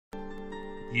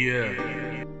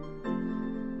Yeah,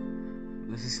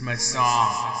 this is my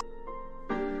song.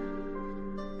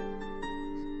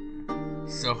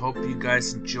 So hope you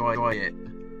guys enjoy it.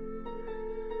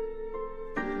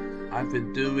 I've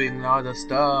been doing a lot of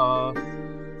stuff,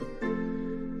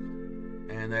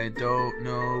 and I don't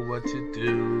know what to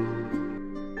do.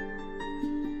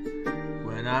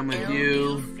 When I'm with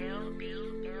you,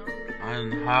 I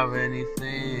don't have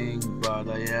anything, but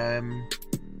I am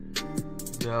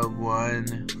the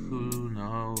one who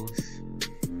knows.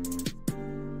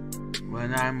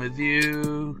 When I'm with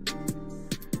you,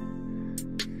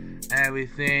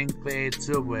 everything fades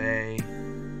away.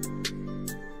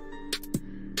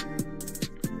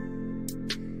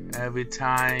 Every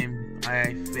time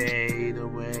I fade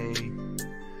away,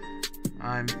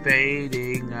 I'm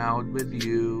fading out with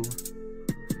you.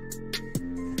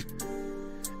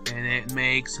 And it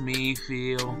makes me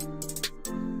feel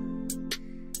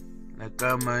like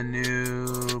I'm a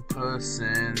new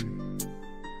person.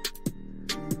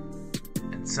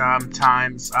 And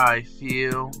sometimes I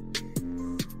feel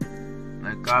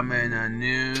like I'm in a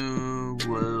new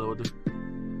world.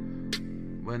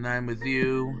 When I'm with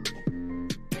you,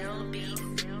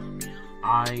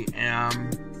 I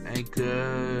am a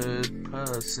good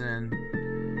person.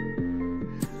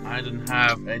 I don't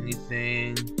have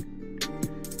anything.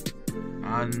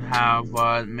 I don't have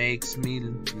what makes me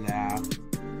laugh.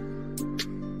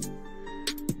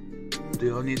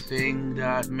 The only thing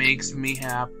that makes me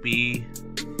happy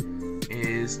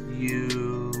is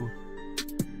you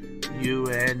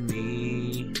and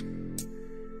me.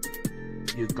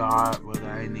 You got what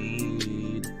I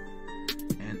need.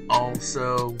 And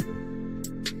also,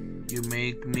 you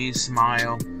make me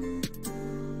smile.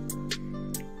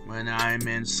 When I'm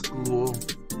in school,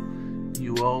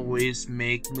 you always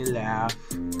make me laugh.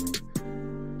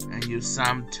 And you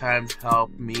sometimes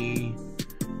help me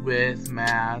with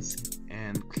math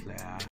and class.